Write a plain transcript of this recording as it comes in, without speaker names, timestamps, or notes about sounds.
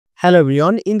Hello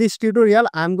everyone, in this tutorial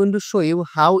I'm going to show you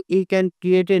how you can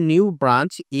create a new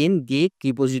branch in Git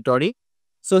repository.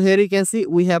 So here you can see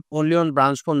we have only one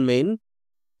branch from main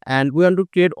and we want to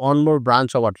create one more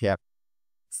branch over here.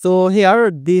 So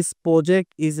here this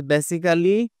project is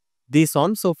basically this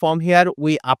one. So from here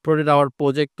we uploaded our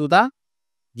project to the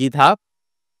GitHub.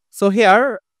 So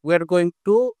here we are going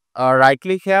to right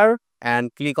click here and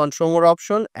click on show more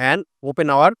option and open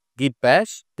our Git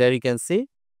bash. There you can see.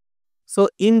 So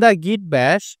in the Git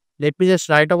bash, let me just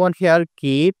write over here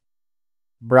git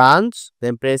branch,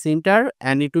 then press enter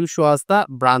and it will show us the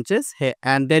branches here.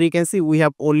 And there you can see we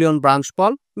have only one branch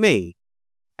called main.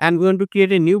 And we want to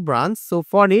create a new branch. So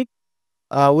for it,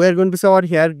 we are going to say over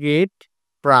here git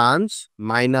branch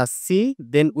 -c.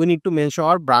 Then we need to mention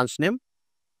our branch name.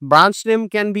 Branch name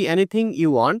can be anything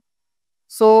you want.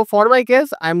 So for my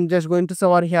case, I'm just going to say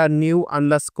over here new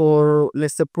underscore,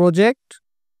 let's say project.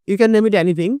 You can name it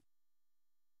anything.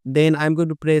 Then I'm going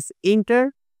to press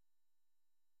enter.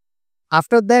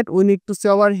 After that, we need to say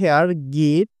over here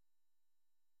git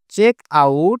check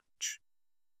out.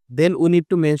 Then we need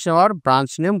to mention our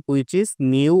branch name, which is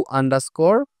new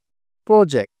underscore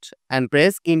project, and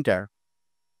press enter.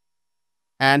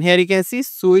 And here you can see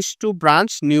switch to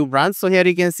branch, new branch. So here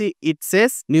you can see it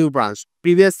says new branch.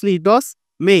 Previously it was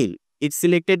main. It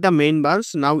selected the main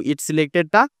branch. Now it selected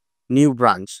the new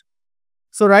branch.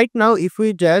 So right now, if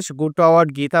we just go to our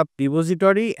GitHub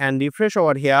repository and refresh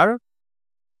over here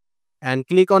and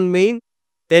click on main,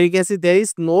 there you can see there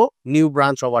is no new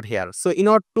branch over here. So in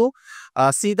order to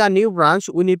see the new branch,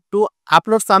 we need to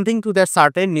upload something to that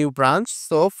certain new branch.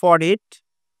 So for it,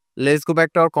 let's go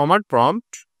back to our command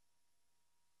prompt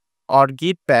or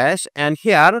git bash, and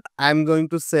here I'm going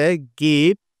to say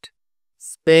git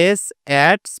space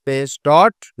add space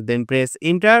dot, then press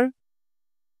enter.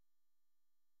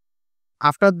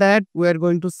 After that, we are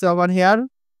going to say over here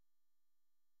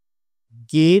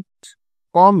git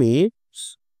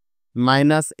commits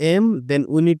 -m. Then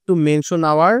we need to mention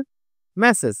our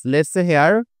message. Let's say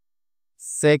here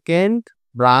second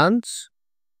branch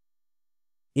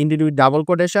with double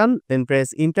quotation. Then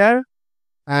press enter.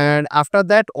 And after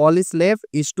that, all is left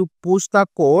is to push the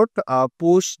code,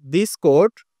 push this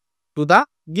code to the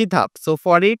GitHub. So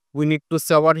for it, we need to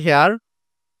say over here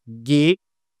git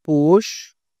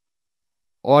push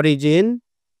origin,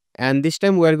 and this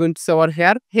time we are going to say over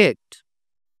here head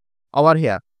over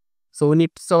here. So we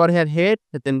need to say over here head,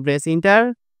 then press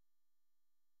enter,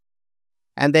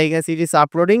 and then you can see it is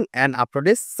uploading and upload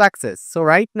is success. So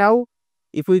right now,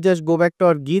 if we just go back to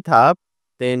our GitHub,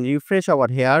 then refresh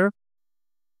over here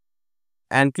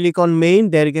and click on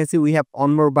main, there you can see we have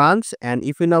one more branch. And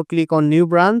if you now click on new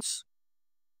branch,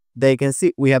 there you can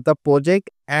see we have the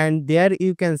project, and there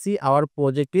you can see our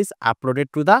project is uploaded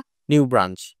to the new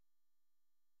branch.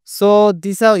 So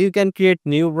this is how you can create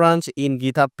new branch in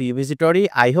GitHub repository.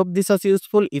 I hope this was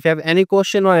useful. If you have any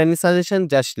question or any suggestion,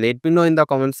 just let me know in the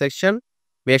comment section.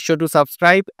 Make sure to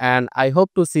subscribe, and I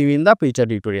hope to see you in the future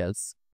tutorials.